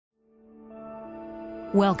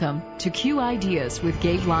Welcome to Q Ideas with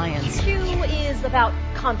Gabe Lyons. Q is about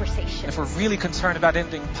conversation. If we're really concerned about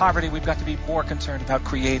ending poverty, we've got to be more concerned about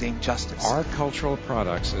creating justice. Our cultural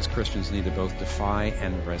products as Christians need to both defy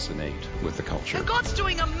and resonate with the culture. And God's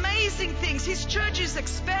doing amazing things. His church is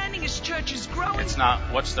expanding. His church is growing. It's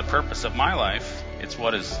not what's the purpose of my life. It's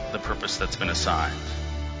what is the purpose that's been assigned.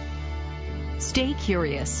 Stay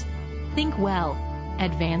curious. Think well.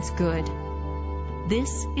 Advance good.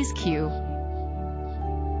 This is Q.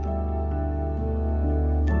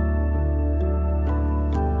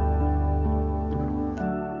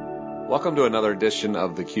 Welcome to another edition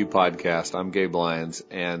of the Q Podcast. I'm Gabe Lyons,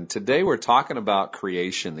 and today we're talking about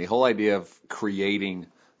creation, the whole idea of creating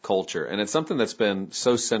culture. And it's something that's been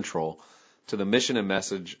so central to the mission and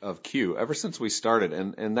message of Q ever since we started,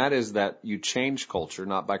 and that is that you change culture,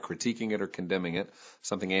 not by critiquing it or condemning it,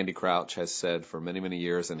 something Andy Crouch has said for many, many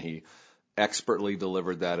years, and he expertly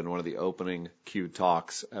delivered that in one of the opening Q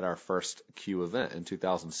talks at our first Q event in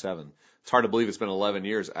 2007. It's hard to believe it's been 11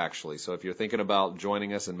 years, actually. So if you're thinking about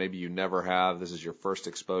joining us and maybe you never have, this is your first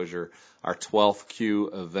exposure. Our 12th Q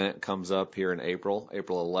event comes up here in April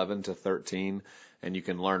 11 to 13. And you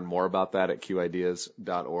can learn more about that at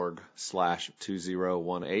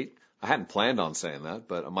qideas.org/2018. I hadn't planned on saying that,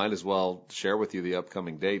 but I might as well share with you the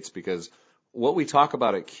upcoming dates, because what we talk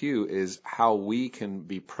about at Q is how we can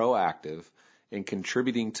be proactive in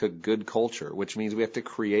contributing to good culture, which means we have to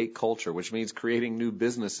create culture, which means creating new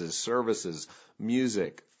businesses, services,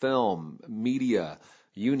 music, film, media,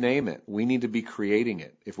 you name it. We need to be creating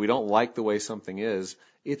it. If we don't like the way something is,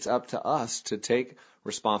 it's up to us to take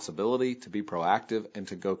responsibility, to be proactive, and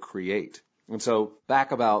to go create. And so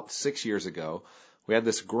back about 6 years ago, we had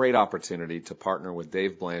this great opportunity to partner with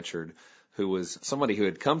Dave Blanchard, who was somebody who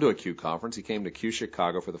had come to a Q conference. He came to Q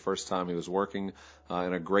Chicago for the first time. He was working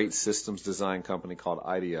in a great systems design company called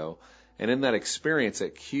IDEO. And in that experience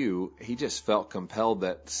at Q, he just felt compelled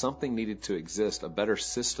that something needed to exist, a better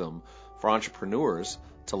system for entrepreneurs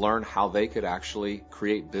to learn how they could actually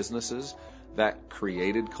create businesses that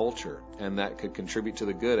created culture and that could contribute to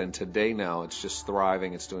the good. And today now it's just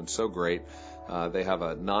thriving. It's doing so great. They have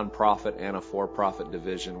a nonprofit and a for-profit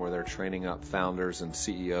division where they're training up founders and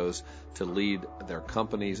CEOs to lead their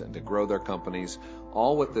companies and to grow their companies,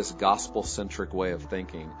 all with this gospel-centric way of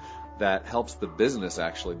thinking that helps the business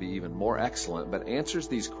actually be even more excellent, but answers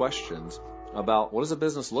these questions about what does a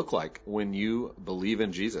business look like when you believe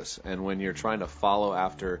in Jesus and when you're trying to follow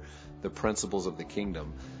after the principles of the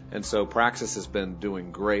kingdom. And so Praxis has been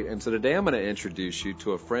doing great. And so today I'm going to introduce you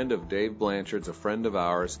to a friend of Dave Blanchard's, a friend of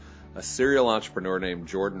ours, a serial entrepreneur named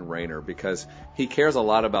Jordan Raynor, because he cares a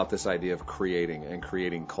lot about this idea of creating and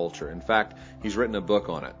creating culture. In fact, he's written a book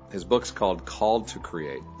on it. His book's called Called to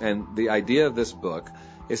Create. And the idea of this book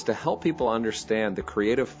is to help people understand the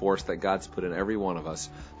creative force that God's put in every one of us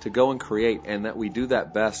to go and create, and that we do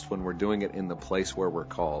that best when we're doing it in the place where we're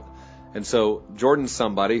called. And so Jordan's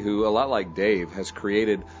somebody who, a lot like Dave, has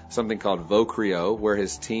created something called Vocreo, where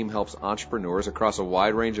his team helps entrepreneurs across a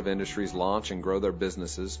wide range of industries launch and grow their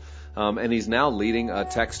businesses. And he's now leading a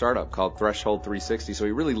tech startup called Threshold 360. So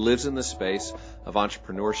he really lives in the space of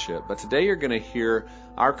entrepreneurship. But today you're going to hear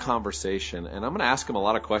our conversation, and I'm going to ask him a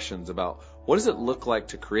lot of questions about what does it look like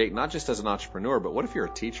to create, not just as an entrepreneur, but what if you're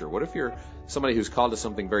a teacher? What if you're somebody who's called to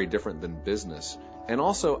something very different than business? And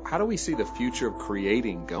also, how do we see the future of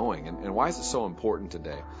creating going, and why is it so important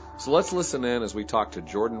today? So let's listen in as we talk to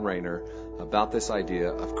Jordan Raynor about this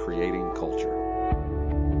idea of creating culture.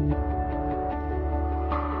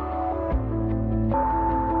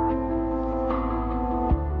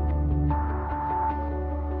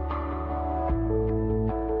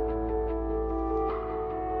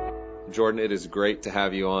 Jordan, it is great to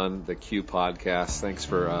have you on the Q Podcast. Thanks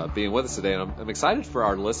for being with us today. And I'm excited for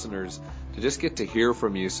our listeners to just get to hear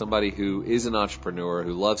from you, somebody who is an entrepreneur,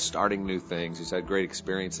 who loves starting new things, who's had great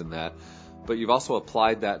experience in that. But you've also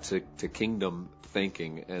applied that to kingdom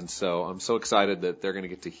thinking. And so I'm so excited that they're going to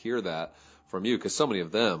get to hear that from you, because so many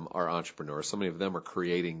of them are entrepreneurs. So many of them are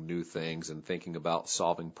creating new things and thinking about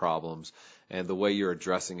solving problems. And the way you're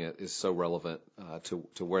addressing it is so relevant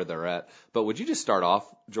to where they're at. But would you just start off,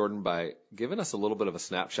 Jordan, by giving us a little bit of a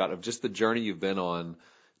snapshot of just the journey you've been on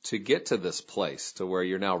to get to this place, to where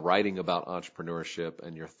you're now writing about entrepreneurship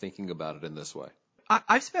and you're thinking about it in this way?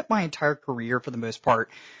 I've spent my entire career, for the most part,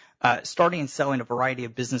 starting and selling a variety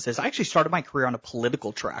of businesses. I actually started my career on a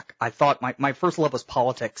political track. I thought my first love was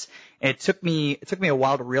politics. It took me a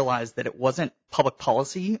while to realize that it wasn't public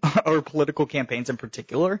policy or political campaigns in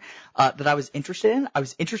particular that I was interested in. I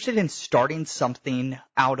was interested in starting something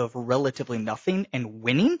out of relatively nothing and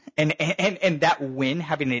winning, and that win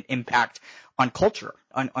having an impact culture,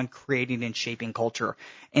 on creating and shaping culture.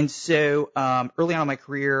 And so early on in my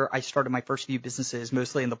career, I started my first few businesses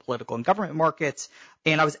mostly in the political and government markets.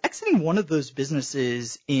 And I was exiting one of those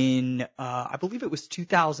businesses in, I believe it was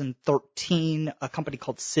 2013, a company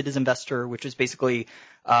called Citizen Investor, which is basically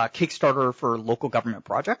Kickstarter for local government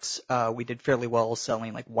projects. We did fairly well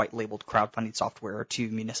selling like white labeled crowdfunding software to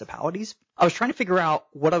municipalities. I was trying to figure out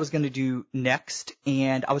what I was going to do next,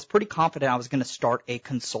 and I was pretty confident I was going to start a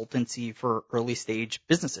consultancy for early stage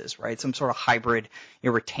businesses, right? Some sort of hybrid,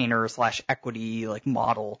 retainer / equity like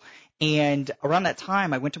model. And around that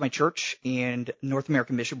time, I went to my church, and North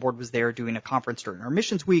American Mission Board was there doing a conference during our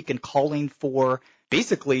missions week and calling for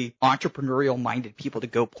basically entrepreneurial-minded people to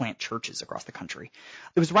go plant churches across the country.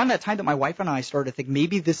 It was around that time that my wife and I started to think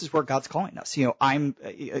maybe this is where God's calling us.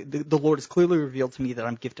 The Lord has clearly revealed to me that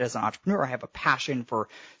I'm gifted as an entrepreneur. I have a passion for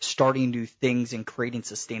starting new things and creating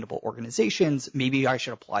sustainable organizations. Maybe I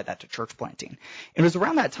should apply that to church planting. And it was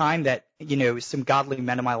around that time that, some godly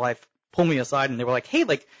men in my life pulled me aside and they were like, hey,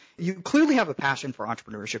 you clearly have a passion for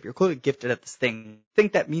entrepreneurship. You're clearly gifted at this thing. I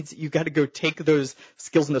think that means that you got to go take those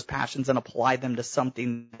skills and those passions and apply them to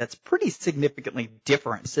something that's pretty significantly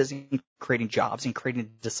different. It says creating jobs and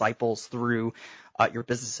creating disciples through your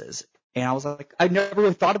businesses. And I was like, I never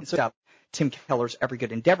really thought about Tim Keller's Every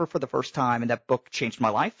Good Endeavor for the first time, and that book changed my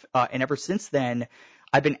life. And ever since then,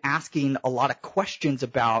 I've been asking a lot of questions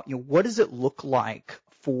about, what does it look like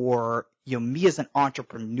for me as an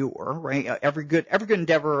entrepreneur, right? Every good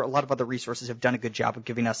endeavor, a lot of other resources have done a good job of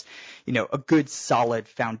giving us, a good solid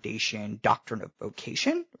foundation, doctrine of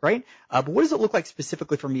vocation, right? But what does it look like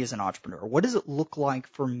specifically for me as an entrepreneur? What does it look like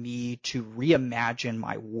for me to reimagine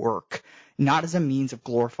my work, not as a means of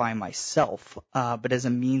glorifying myself, but as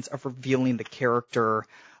a means of revealing the character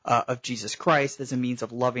of Jesus Christ, as a means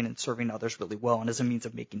of loving and serving others really well, and as a means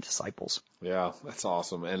of making disciples. I That's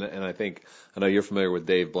awesome. And I know you're familiar with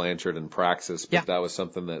Dave Blanchard and Praxis, but that was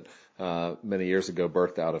something that many years ago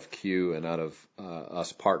birthed out of Q and out of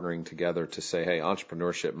us partnering together to say, hey,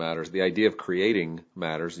 entrepreneurship matters. The idea of creating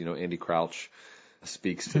matters. Andy Crouch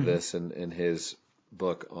speaks to this in his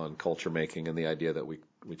book on culture making and the idea that we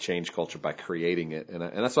change culture by creating it. And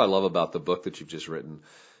that's what I love about the book that you've just written,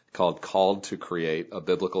 called Called to Create, a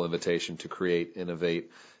biblical invitation to create,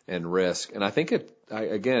 innovate, and risk. And I think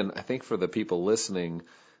I think for the people listening,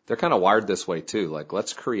 they're kind of wired this way too. Like,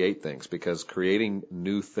 let's create things, because creating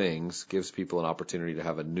new things gives people an opportunity to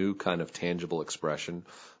have a new kind of tangible expression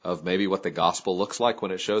of maybe what the gospel looks like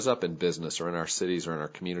when it shows up in business or in our cities or in our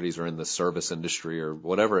communities or in the service industry or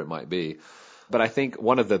whatever it might be. But I think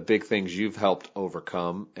one of the big things you've helped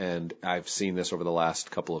overcome, and I've seen this over the last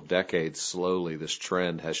couple of decades, slowly this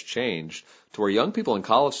trend has changed to where young people in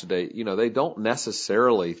college today, they don't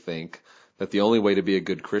necessarily think that the only way to be a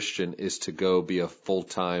good Christian is to go be a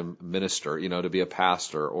full-time minister, to be a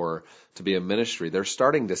pastor or to be a ministry. They're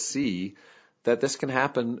starting to see that this can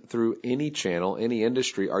happen through any channel, any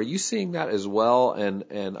industry. Are you seeing that as well?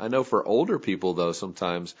 And I know for older people, though,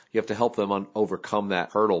 sometimes you have to help them overcome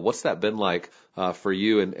that hurdle. What's that been like for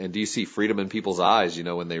you? And do you see freedom in people's eyes,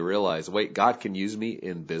 when they realize, wait, God can use me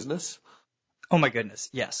in business? Oh my goodness,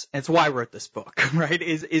 yes. And it's why I wrote this book, right?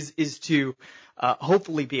 Is to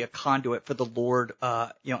hopefully be a conduit for the Lord,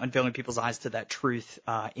 unveiling people's eyes to that truth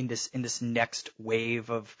in this next wave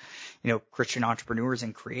of, Christian entrepreneurs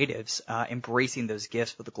and creatives embracing those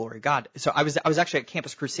gifts for the glory of God. So I was actually at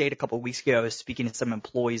Campus Crusade a couple of weeks ago. I was speaking to some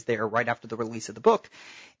employees there right after the release of the book.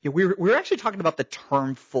 We were actually talking about the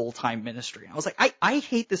term full-time ministry. I was like, I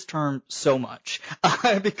hate this term so much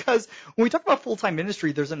because when we talk about full-time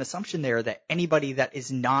ministry, there's an assumption there that anybody that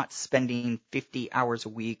is not spending 50 hours a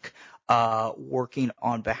week working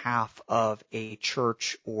on behalf of a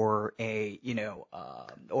church or a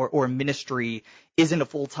or a ministry isn't a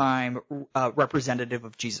full-time representative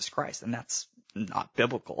of Jesus Christ, and that's not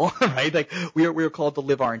biblical, right? Like we are called to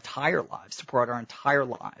live our entire lives, to pour out our entire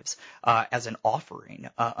lives as an offering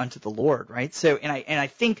unto the Lord, right? So, and I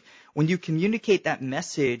think when you communicate that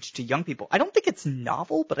message to young people, I don't think it's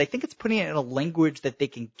novel, but I think it's putting it in a language that they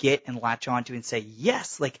can get and latch onto and say,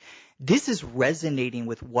 yes, like this is resonating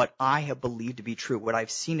with what I have believed to be true, what I've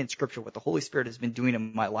seen in Scripture, what the Holy Spirit has been doing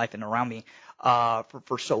in my life and around me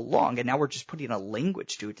for so long, and now we're just putting a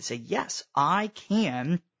language to it to say, yes, I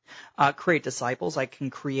can create disciples. I can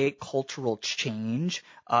create cultural change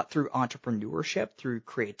through entrepreneurship, through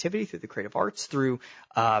creativity, through the creative arts, through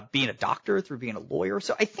being a doctor, through being a lawyer.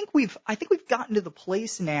 So I think we've gotten to the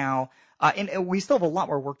place now And we still have a lot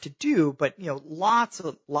more work to do, but, lots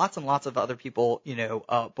and lots of other people,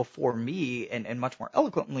 before me and much more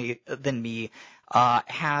eloquently than me,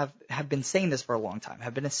 have been saying this for a long time,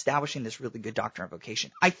 have been establishing this really good doctrine of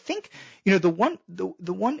vocation. I think, the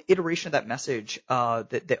one iteration of that message,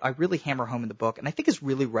 that I really hammer home in the book, and I think is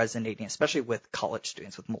really resonating, especially with college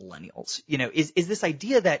students, with millennials, is this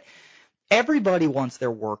idea that everybody wants their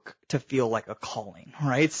work to feel like a calling,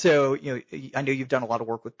 right? So, I know you've done a lot of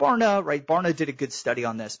work with Barna, right? Barna did a good study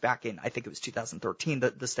on this back in, I think it was 2013,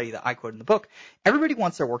 the study that I quote in the book. Everybody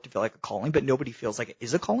wants their work to feel like a calling, but nobody feels like it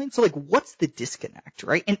is a calling. So, what's the disconnect,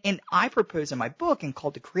 right? And I propose in my book and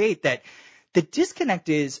Called to Create that the disconnect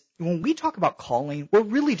is when we talk about calling, we're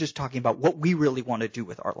really just talking about what we really want to do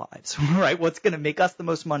with our lives, right? What's going to make us the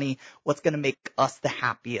most money? What's going to make us the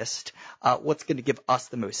happiest? What's going to give us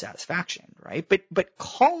the most satisfaction, right? But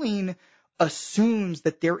calling assumes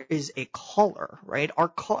that there is a caller, right?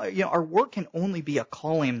 Our work can only be a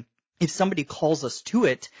calling if somebody calls us to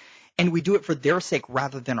it. And we do it for their sake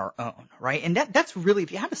rather than our own, right? And that's really,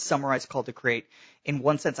 if you had to summarize Called to Create in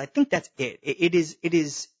one sense, I think that's it. It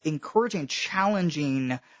is encouraging,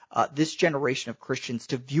 challenging this generation of Christians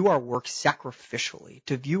to view our work sacrificially,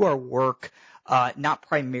 to view our work not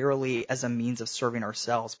primarily as a means of serving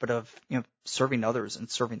ourselves, but of serving others and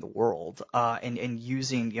serving the world, and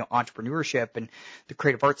using entrepreneurship and the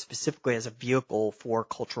creative arts specifically as a vehicle for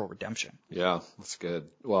cultural redemption. Yeah, that's good.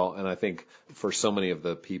 Well, and I think for so many of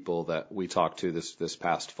the people that we talked to this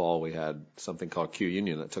past fall, we had something called Q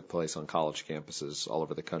Union that took place on college campuses all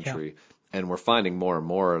over the country. Yeah. And we're finding more and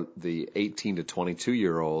more the 18 to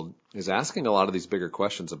 22-year-old is asking a lot of these bigger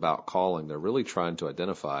questions about calling. They're really trying to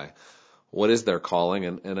identify what is their calling.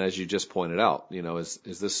 And as you just pointed out,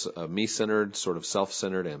 is this a me-centered, sort of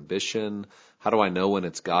self-centered ambition? How do I know when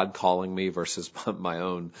it's God calling me versus my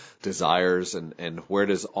own desires? And where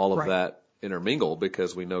does all of that intermingle?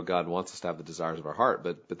 Because we know God wants us to have the desires of our heart,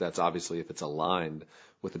 but that's obviously if it's aligned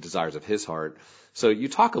with the desires of his heart. So you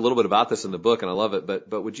talk a little bit about this in the book, and I love it,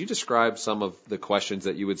 but would you describe some of the questions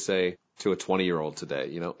that you would say to a 20-year-old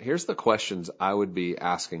today? Here's the questions I would be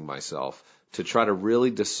asking myself to try to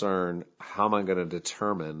really discern how am I going to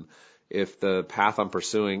determine if the path I'm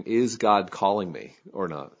pursuing is God calling me or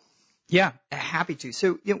not. Yeah, happy to.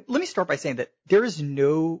 So, let me start by saying that there is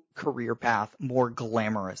no career path more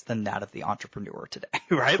glamorous than that of the entrepreneur today,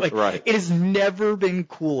 right? Right. It has never been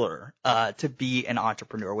cooler to be an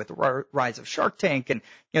entrepreneur with the rise of Shark Tank. And,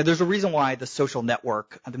 there's a reason why The Social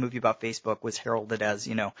Network, the movie about Facebook, was heralded as,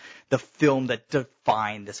 the film that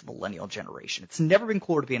defined this millennial generation. It's never been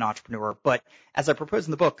cooler to be an entrepreneur, but as I propose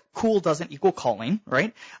in the book, cool doesn't equal calling,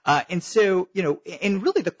 right? And so, and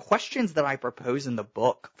really the questions that I propose in the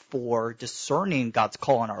book for discerning God's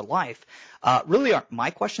call on our life really aren't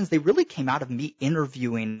my questions. They really came out of me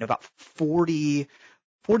interviewing about 40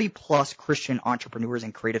 plus Christian entrepreneurs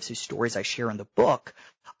and creatives whose stories I share in the book,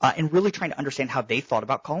 and really trying to understand how they thought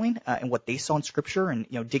about calling and what they saw in Scripture, and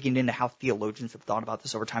digging into how theologians have thought about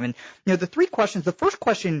this over time. And the three questions. The first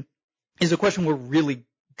question is a question we're really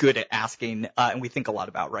good at asking, and we think a lot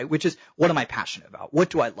about, right? Which is, what am I passionate about? What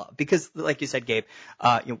do I love? Because, like you said, Gabe,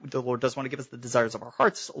 the Lord does want to give us the desires of our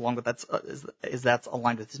hearts, along with that's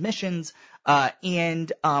aligned with His missions.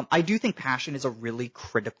 And I do think passion is a really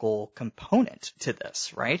critical component to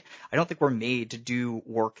this, right? I don't think we're made to do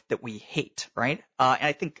work that we hate, right? And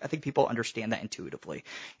I think people understand that intuitively.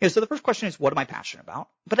 So the first question is, what am I passionate about?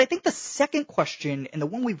 But I think the second question, and the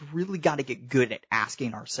one we've really got to get good at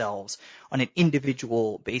asking ourselves on an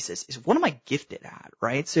individual basis, is, what am I gifted at,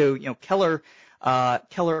 right? So, Keller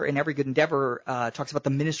in Every Good Endeavor talks about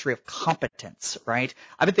the ministry of competence, right?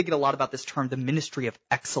 I've been thinking a lot about this term, the ministry of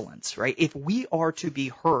excellence, right? If we are to be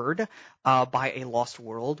heard by a lost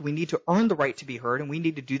world, we need to earn the right to be heard, and we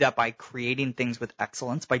need to do that by creating things with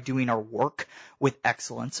excellence, by doing our work with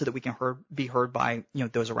excellence, so that we can be heard by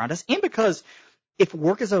those around us. And because if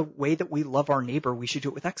work is a way that we love our neighbor, we should do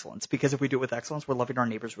it with excellence, because if we do it with excellence, we're loving our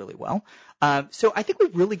neighbors really well. So I think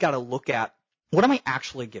we've really got to look at, what am I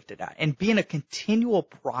actually gifted at, and be in a continual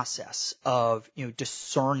process of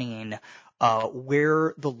discerning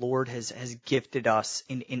where the Lord has gifted us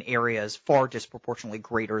in areas far disproportionately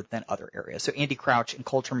greater than other areas. So Andy Crouch in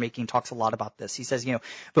Culture Making talks a lot about this. He says,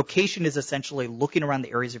 vocation is essentially looking around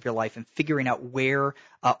the areas of your life and figuring out where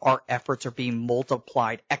our efforts are being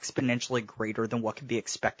multiplied exponentially greater than what can be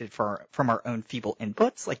expected from our own feeble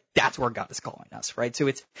inputs, like that's where God is calling us, right? So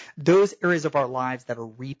it's those areas of our lives that are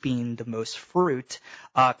reaping the most fruit,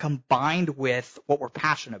 combined with what we're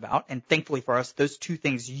passionate about. And thankfully for us, those two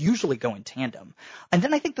things usually go in tandem. And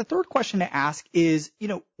then I think the third question to ask is,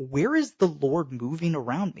 where is the Lord moving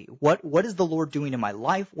around me? What is the Lord doing in my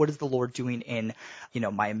life? What is the Lord doing in,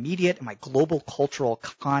 my immediate and my global cultural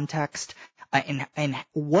context? And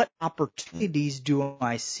what opportunities do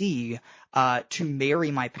I see to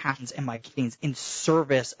marry my passions and my giftings in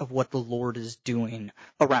service of what the Lord is doing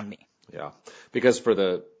around me? Yeah, because for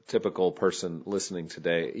the typical person listening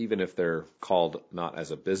today, even if they're called not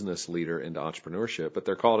as a business leader into entrepreneurship, but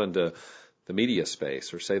they're called into the media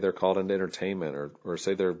space, or say they're called into entertainment, or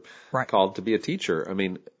say they're called to be a teacher. I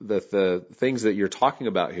mean, the things that you're talking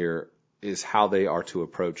about here is how they are to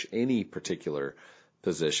approach any particular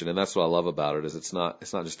position. And that's what I love about it, is it's not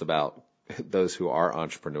just about those who are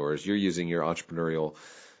entrepreneurs. You're using your entrepreneurial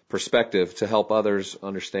perspective to help others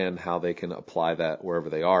understand how they can apply that wherever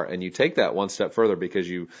they are. And you take that one step further, because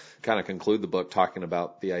you kind of conclude the book talking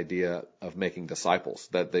about the idea of making disciples,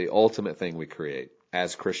 that the ultimate thing we create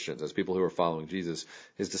as Christians, as people who are following Jesus,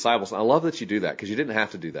 is disciples. And I love that you do that, because you didn't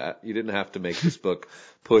have to do that. You didn't have to make this book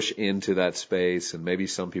push into that space. And maybe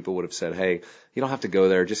some people would have said, hey, you don't have to go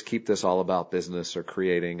there. Just keep this all about business or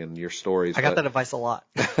creating and your stories. I got that advice a lot.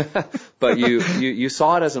 But you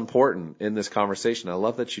saw it as important in this conversation. I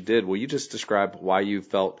love that you did. Will you just describe why you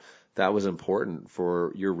felt that was important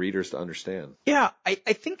for your readers to understand? Yeah, I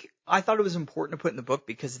think I thought it was important to put in the book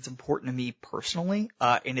because it's important to me personally,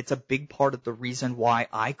 and it's a big part of the reason why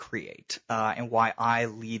I create and why I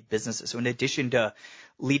lead businesses. So in addition to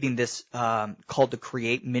leading this called to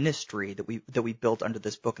Create ministry that we built under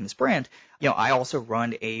this book and this brand, I also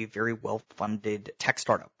run a very well-funded tech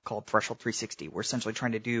startup called Threshold 360. We're essentially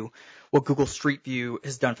trying to do what Google Street View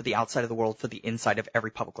has done for the outside of the world for the inside of every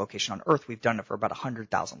public location on Earth. We've done it for about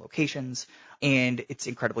 100,000 locations, and it's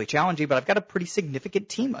incredibly challenging, but I've got a pretty significant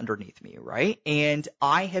team underneath me, right? And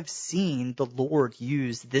I have seen the Lord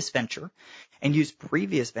use this venture and use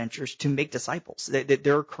previous ventures to make disciples.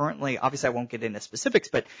 There are currently, obviously I won't get into specifics,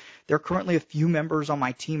 but there are currently a few members on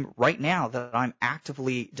my team right now that I'm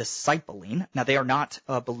actively discipling. Now, they are not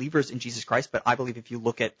believers in Jesus Christ, but I believe if you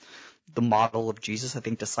look at the model of Jesus, I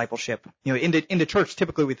think discipleship, in the church,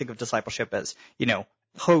 typically we think of discipleship as,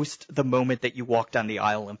 host the moment that you walk down the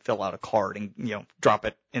aisle and fill out a card and, drop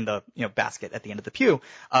it in the, basket at the end of the pew.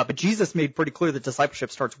 But Jesus made pretty clear that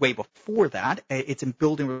discipleship starts way before that. It's in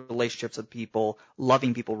building relationships with people,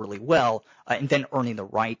 loving people really well, and then earning the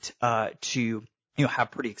right to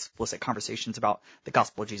have pretty explicit conversations about the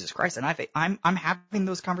gospel of Jesus Christ. And I'm having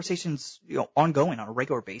those conversations, ongoing on a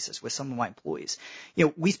regular basis with some of my employees.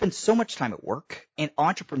 We spend so much time at work, and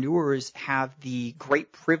entrepreneurs have the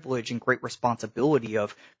great privilege and great responsibility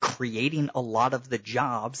of creating a lot of the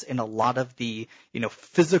jobs and a lot of the,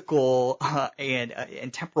 physical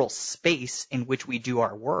and temporal space in which we do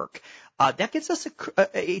our work. That gives us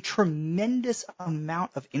a tremendous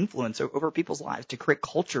amount of influence over people's lives to create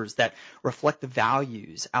cultures that reflect the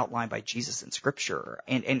values outlined by Jesus in Scripture,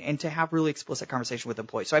 and to have really explicit conversation with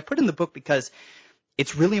employees. So I put in the book because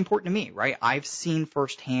it's really important to me, right? I've seen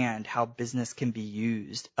firsthand how business can be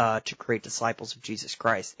used to create disciples of Jesus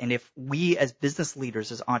Christ. And if we as business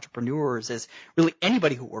leaders, as entrepreneurs, as really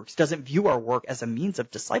anybody who works, doesn't view our work as a means of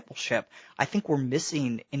discipleship, I think we're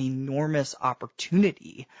missing an enormous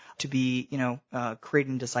opportunity to be,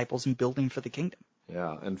 creating disciples and building for the kingdom.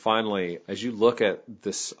 Yeah. And finally, as you look at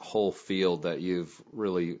this whole field that you've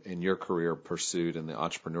really in your career pursued in the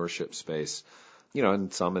entrepreneurship space,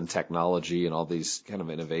 and some in technology and all these kind of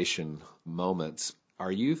innovation moments,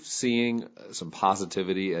 are you seeing some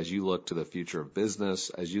positivity as you look to the future of business,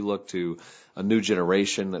 as you look to a new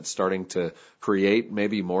generation that's starting to create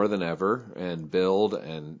maybe more than ever and build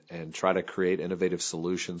and try to create innovative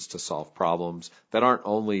solutions to solve problems that aren't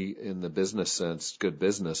only in the business sense, good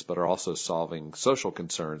business, but are also solving social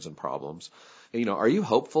concerns and problems? Are you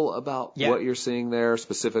hopeful about what you're seeing there,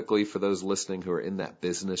 specifically for those listening who are in that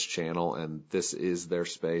business channel and this is their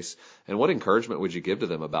space? And what encouragement would you give to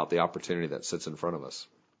them about the opportunity that sits in front of us?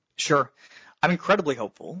 Sure. I'm incredibly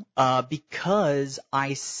hopeful because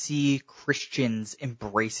I see Christians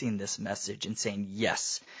embracing this message and saying,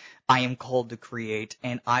 yes, I am called to create,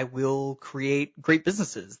 and I will create great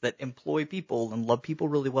businesses that employ people and love people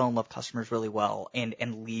really well and love customers really well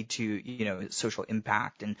and lead to, social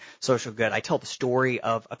impact and social good. I tell the story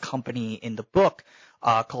of a company in the book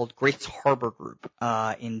called Grace Harbor Group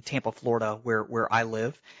in Tampa, Florida, where I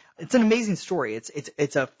live. It's an amazing story.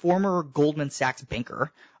 It's a former Goldman Sachs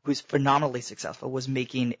banker who's phenomenally successful, was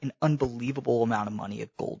making an unbelievable amount of money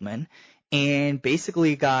at Goldman, and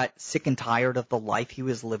basically got sick and tired of the life he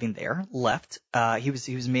was living there, left. He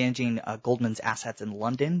was managing Goldman's assets in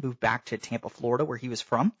London, moved back to Tampa, Florida, where he was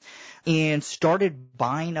from, and started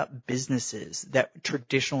buying up businesses that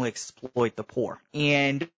traditionally exploit the poor.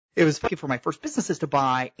 And it was looking for my first businesses to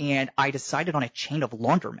buy, and I decided on a chain of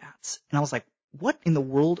laundromats. And I was like, what in the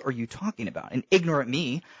world are you talking about? And ignorant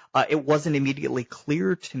me, it wasn't immediately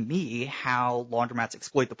clear to me how laundromats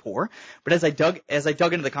exploit the poor. But as I dug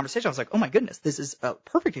into the conversation, I was like, oh my goodness, this is a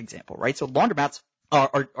perfect example, right? So laundromats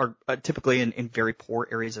are typically in very poor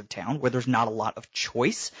areas of town where there's not a lot of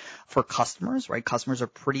choice for customers, right? Customers are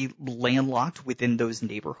pretty landlocked within those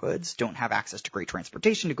neighborhoods, don't have access to great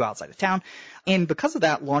transportation to go outside of town. And because of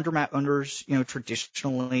that, laundromat owners,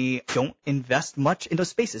 traditionally don't invest much in those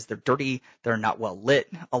spaces. They're dirty. They're not well lit.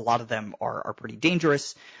 A lot of them are pretty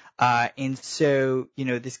dangerous. And so,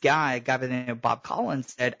 this guy by the name of Bob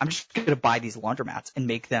Collins said, I'm just going to buy these laundromats and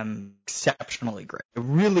make them exceptionally great.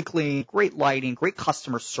 Really clean, great lighting, great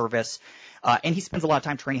customer service. And he spends a lot of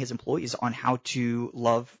time training his employees on how to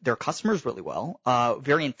love their customers really well,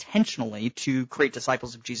 very intentionally to create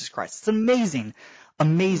disciples of Jesus Christ. It's an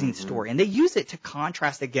amazing story. And they use it to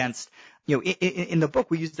contrast against, in the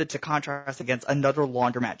book, we used it to contrast against another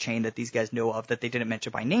laundromat chain that these guys know of that they didn't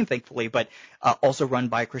mention by name, thankfully, but also run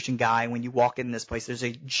by a Christian guy. When you walk in this place, there's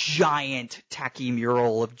a giant tacky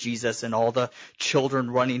mural of Jesus and all the children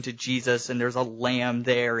running to Jesus, and there's a lamb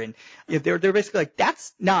there. And they're basically like,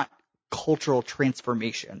 that's not cultural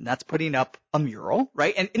transformation. That's putting up a mural,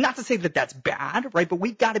 right? And not to say that that's bad, right? But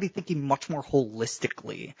we got to be thinking much more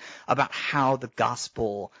holistically about how the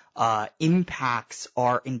gospel impacts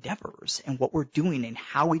our endeavors and what we're doing and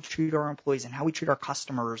how we treat our employees and how we treat our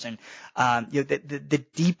customers and the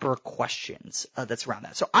deeper questions that's around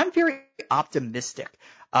that. So I'm very optimistic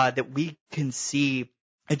that we can see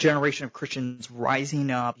a generation of Christians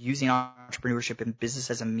rising up, using entrepreneurship and business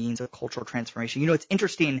as a means of cultural transformation. It's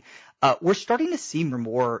interesting. We're starting to see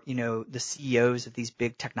more, the CEOs of these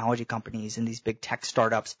big technology companies and these big tech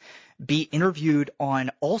startups be interviewed on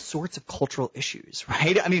all sorts of cultural issues,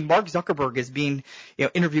 right? I mean, Mark Zuckerberg is being,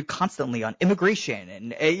 interviewed constantly on immigration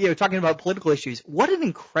and, talking about political issues. What an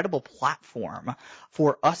incredible platform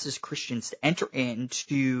for us as Christians to enter in,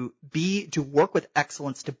 to work with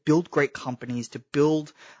excellence, to build great companies, to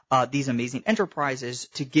build these amazing enterprises,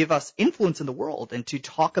 to give us influence in the world and to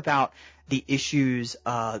talk about the issues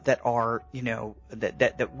that are,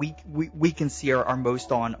 that we can see are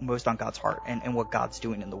most on God's heart and what God's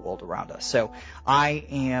doing in the world around us. So I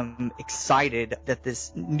am excited that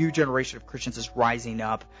this new generation of Christians is rising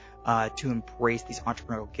up to embrace these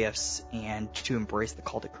entrepreneurial gifts and to embrace the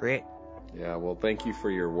call to create. Yeah, well, thank you for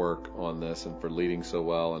your work on this and for leading so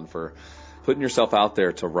well and for putting yourself out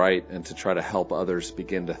there to write and to try to help others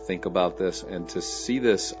begin to think about this and to see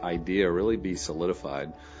this idea really be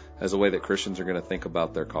solidified as a way that Christians are going to think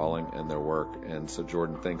about their calling and their work. And so,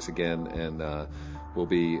 Jordan, thanks again, and we'll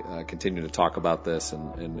be continuing to talk about this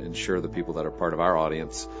and ensure the people that are part of our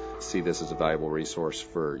audience see this as a valuable resource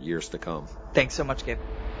for years to come. Thanks so much, Gabe.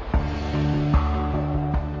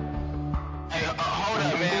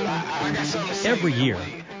 Every year,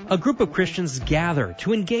 a group of Christians gather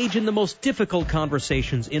to engage in the most difficult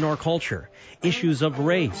conversations in our culture. Issues of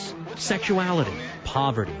race, sexuality,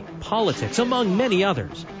 poverty, politics, among many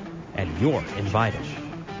others. And you're invited.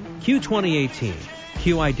 Q 2018,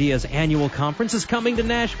 Q Ideas Annual Conference is coming to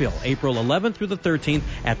Nashville, April 11th through the 13th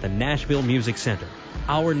at the Nashville Music Center.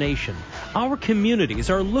 Our nation, our communities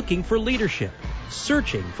are looking for leadership,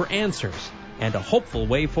 searching for answers, and a hopeful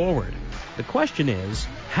way forward. The question is,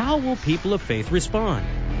 how will people of faith respond?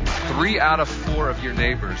 3 out of 4 of your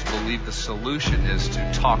neighbors believe the solution is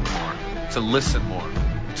to talk more, to listen more,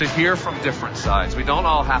 to hear from different sides. We don't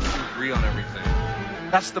all have to agree on everything.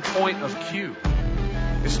 That's the point of Q,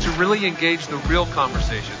 is to really engage the real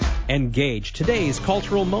conversation. Engage today's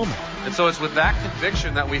cultural moment. And so it's with that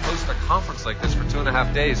conviction that we host a conference like this for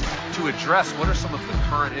 2.5 days to address what are some of the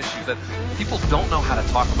current issues that people don't know how to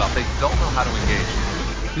talk about. They don't know how to engage.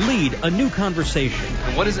 Lead a new conversation.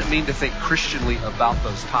 And what does it mean to think Christianly about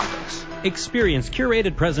those topics? Experience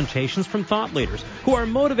curated presentations from thought leaders who are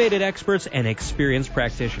motivated experts and experienced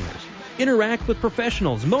practitioners. Interact with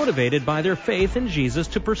professionals motivated by their faith in Jesus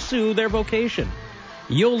to pursue their vocation.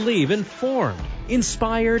 You'll leave informed,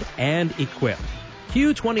 inspired, and equipped.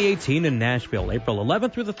 Q 2018 in Nashville, April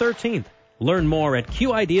 11th through the 13th. Learn more at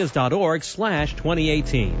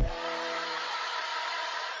qideas.org/2018.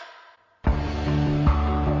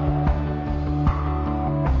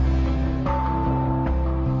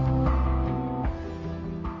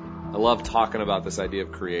 love talking about this idea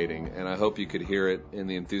of creating, and I hope you could hear it in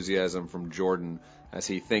the enthusiasm from Jordan as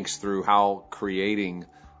he thinks through how creating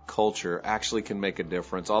culture actually can make a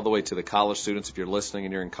difference, all the way to the college students. If you're listening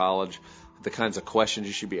and you're in college, the kinds of questions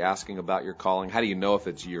you should be asking about your calling. How do you know if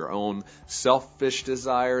it's your own selfish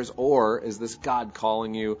desires, or is this God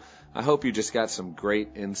calling you? I hope you just got some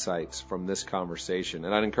great insights from this conversation,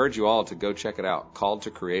 and I'd encourage you all to go check it out. Called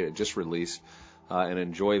to Create, it just released. And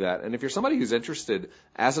enjoy that. And if you're somebody who's interested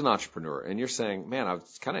as an entrepreneur and you're saying, man, I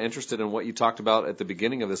was kind of interested in what you talked about at the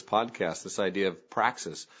beginning of this podcast, this idea of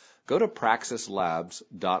praxis, go to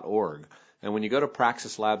praxislabs.org. And when you go to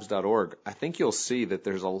praxislabs.org, I think you'll see that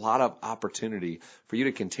there's a lot of opportunity for you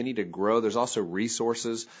to continue to grow. There's also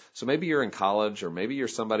resources. So maybe you're in college, or maybe you're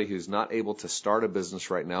somebody who's not able to start a business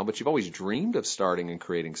right now, but you've always dreamed of starting and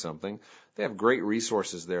creating something. They have great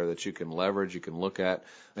resources there that you can leverage, you can look at,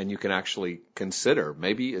 and you can actually consider,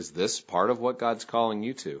 maybe is this part of what God's calling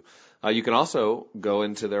you to? You can also go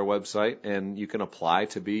into their website and you can apply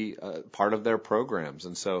to be part of their programs.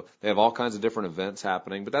 And so they have all kinds of different events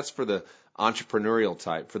happening, but that's for the entrepreneurial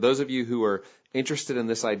type. For those of you who are interested in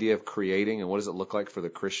this idea of creating and what does it look like for the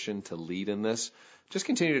Christian to lead in this, just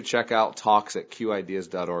continue to check out talks at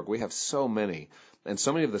qideas.org. We have so many, and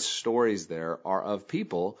so many of the stories there are of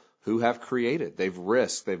people who have created. They've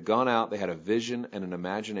risked. They've gone out. They had a vision and an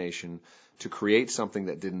imagination to create something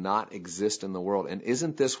that did not exist in the world. And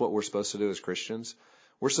isn't this what we're supposed to do as Christians?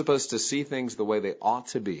 We're supposed to see things the way they ought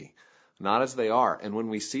to be, not as they are. And when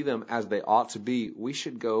we see them as they ought to be, we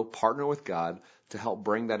should go partner with God to help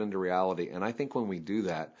bring that into reality. And I think when we do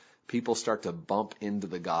that, people start to bump into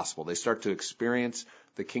the gospel. They start to experience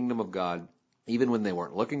the kingdom of God, even when they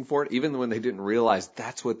weren't looking for it, even when they didn't realize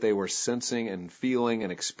that's what they were sensing and feeling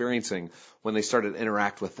and experiencing when they started to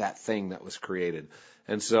interact with that thing that was created.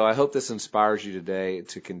 And so I hope this inspires you today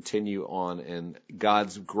to continue on in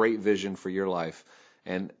God's great vision for your life,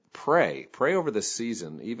 and pray over this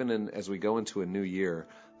season, even as we go into a new year,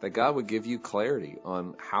 that God would give you clarity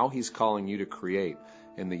on how He's calling you to create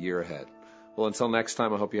in the year ahead. Well, until next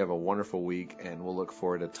time, I hope you have a wonderful week, and we'll look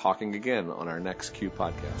forward to talking again on our next Q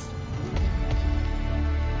podcast.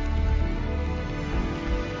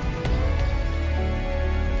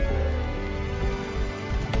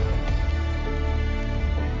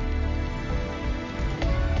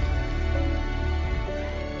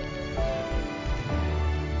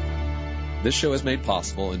 This show is made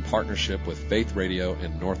possible in partnership with Faith Radio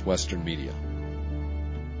and Northwestern Media.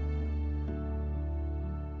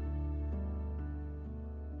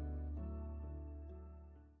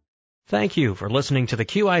 Thank you for listening to the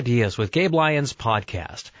Q Ideas with Gabe Lyons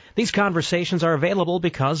podcast. These conversations are available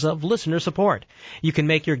because of listener support. You can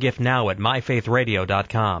make your gift now at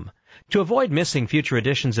myfaithradio.com. To avoid missing future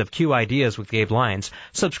editions of Q Ideas with Gabe Lyons,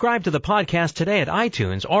 subscribe to the podcast today at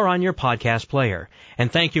iTunes or on your podcast player.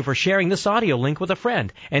 And thank you for sharing this audio link with a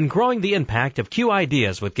friend and growing the impact of Q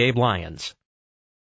Ideas with Gabe Lyons.